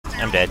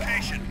I'm dead.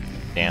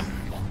 Damn.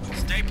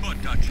 Stay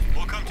put, Dutch.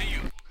 We'll come to you.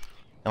 It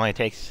only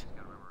takes.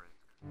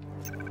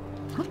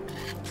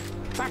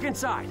 Back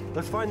inside.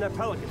 Let's find that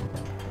Pelican.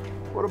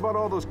 What about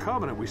all those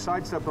Covenant we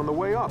sidestepped on the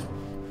way up?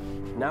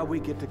 Now we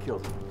get to kill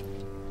them.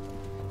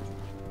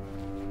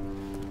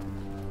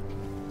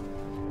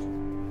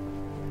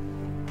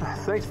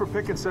 Thanks for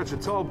picking such a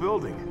tall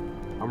building.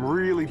 I'm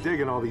really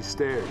digging all these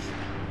stairs.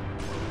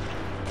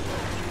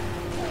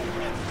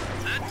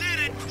 That did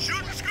it!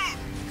 Shoot and scoot!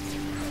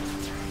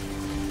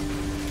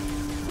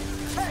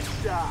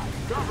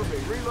 Headshot! Cover me,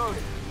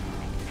 reloading.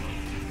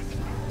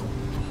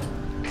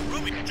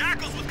 Ruby,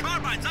 jackals with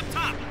carbines up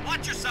top.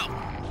 Watch yourself.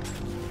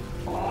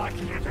 Oh, I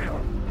can't do.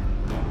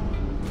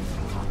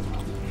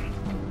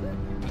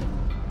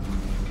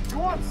 You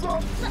want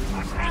some?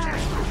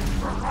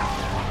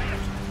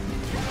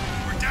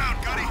 We're down,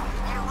 Gutty.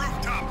 On a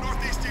rooftop,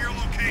 northeast of your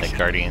location. Like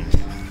Guardians.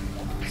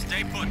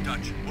 Stay put,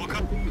 Dutch. We'll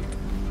come.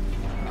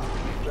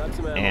 Grab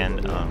some ammo.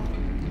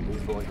 And,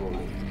 These boys will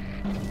need.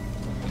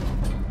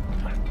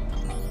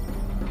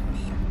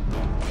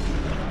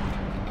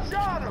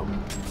 Shot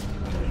him!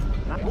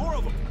 More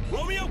of them.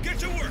 Romeo, get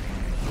to work.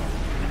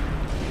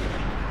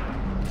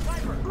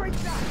 Sniper, great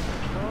shot!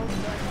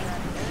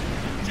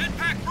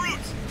 Jetpack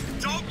brutes.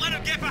 Don't let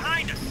them get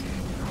behind us.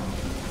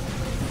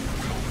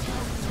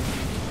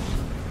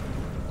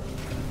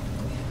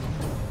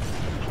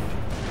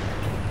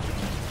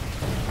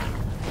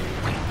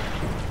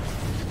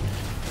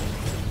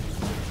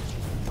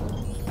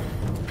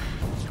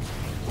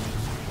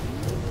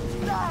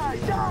 Die!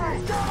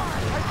 Die! Die!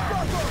 I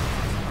struck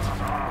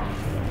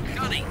him!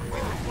 Gunny, we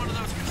moved one of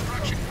those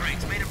construction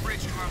cranes, made a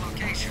bridge to our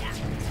location.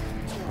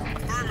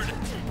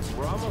 Affirmative.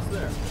 We're almost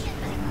there.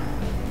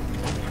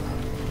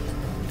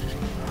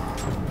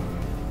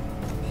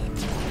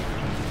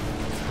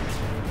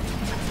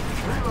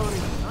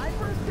 Reloading.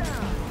 Sniper's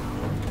down!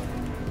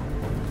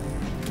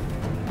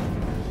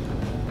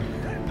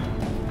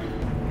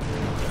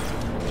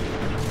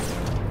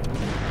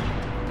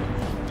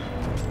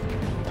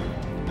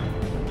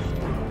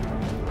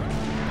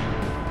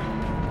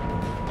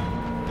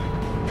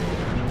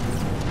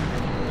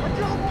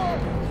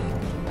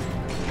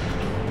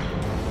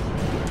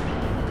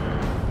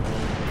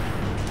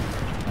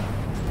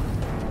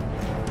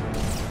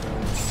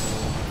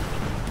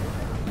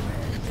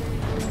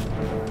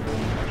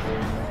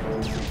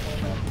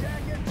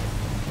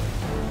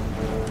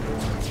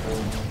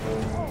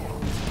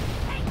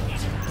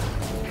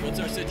 What's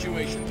our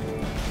situation?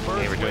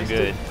 hey, we're doing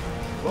good.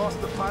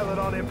 Lost the pilot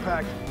on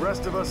impact.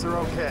 Rest of us are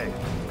okay.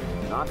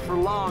 Not for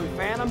long.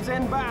 Phantom's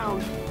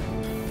inbound.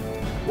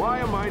 Why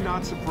am I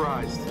not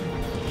surprised?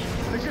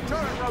 Pick your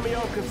turret,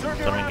 Romeo. Conserve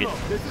your Someone ammo.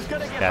 This is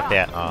gonna get got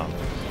hot.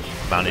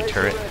 that mounted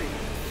turret.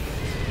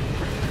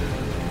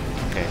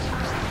 Okay.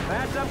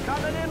 Phantom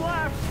coming in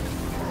left.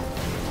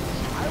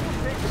 I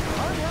will take this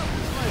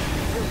unhealthy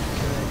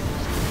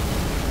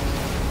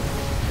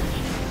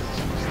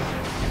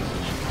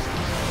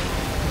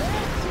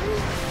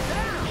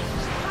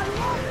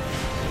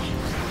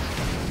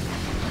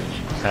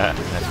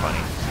That's funny.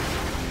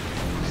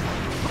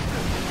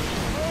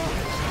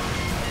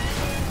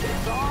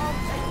 It's all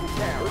taken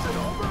care of. Is it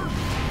over?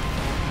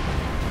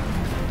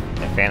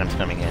 The Phantom's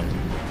coming in.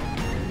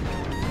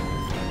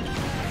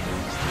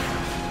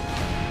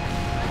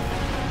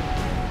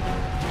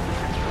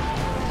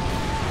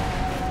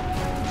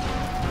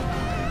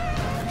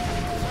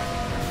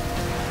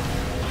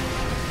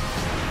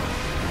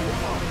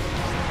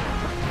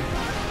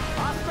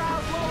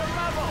 Hostiles lower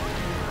level.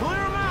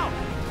 Clear them out.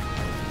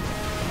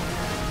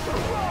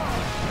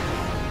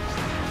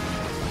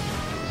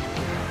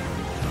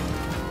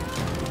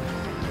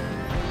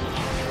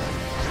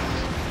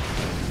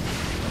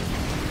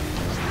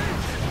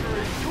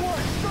 You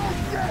are so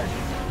dead!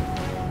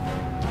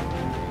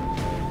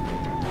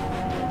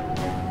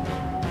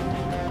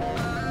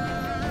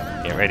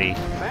 Get ready.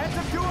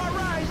 Phantom to our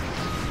right.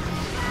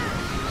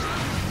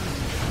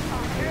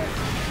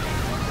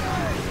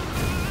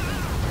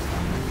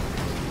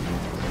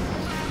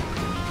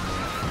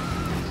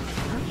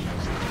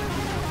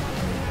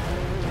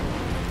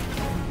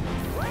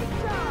 Great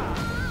job.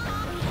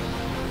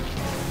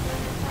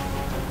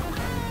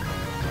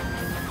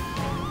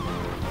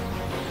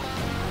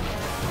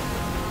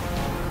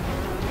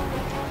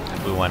 I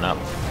blew one up.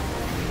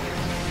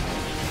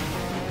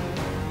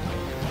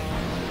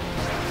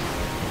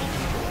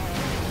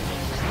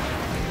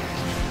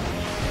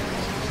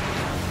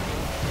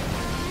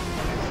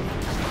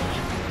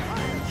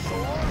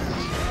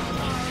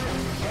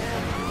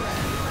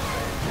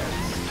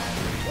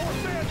 More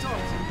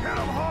Phantoms! Hit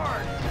them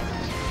hard!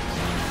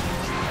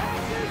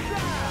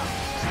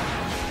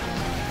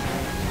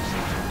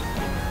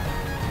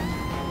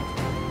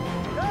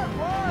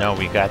 No,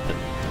 we got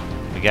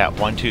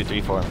 1, 2,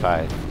 3, 4, and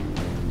 5.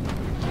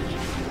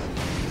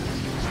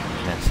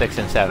 And then 6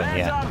 and 7, Hands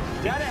yeah. up.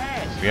 Dead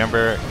ahead.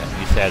 Remember,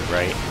 you said,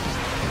 right?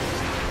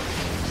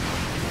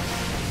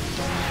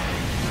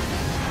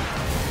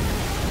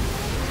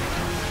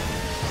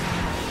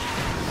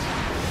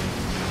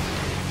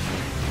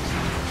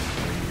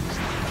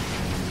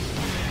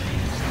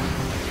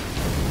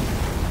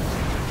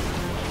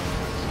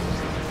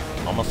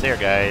 Almost there,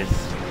 guys.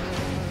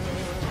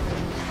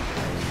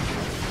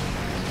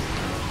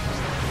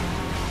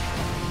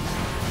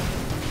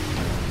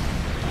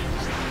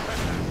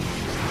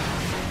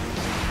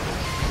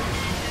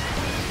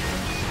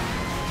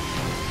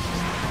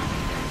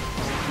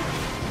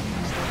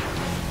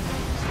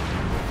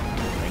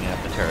 Bringing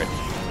up the turret.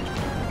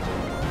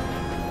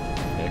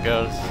 There it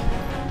goes.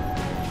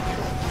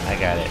 I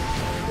got it.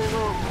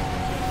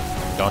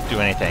 Don't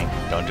do anything.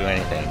 Don't do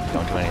anything.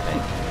 Don't do anything.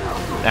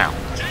 Now.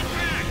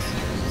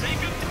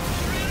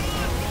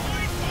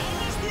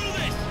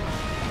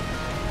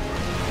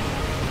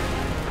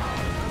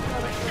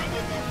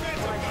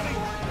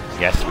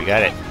 Yes, we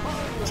got it.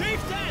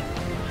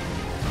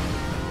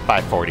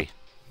 540.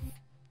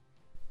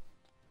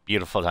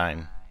 Beautiful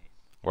time.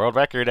 World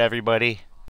record, everybody.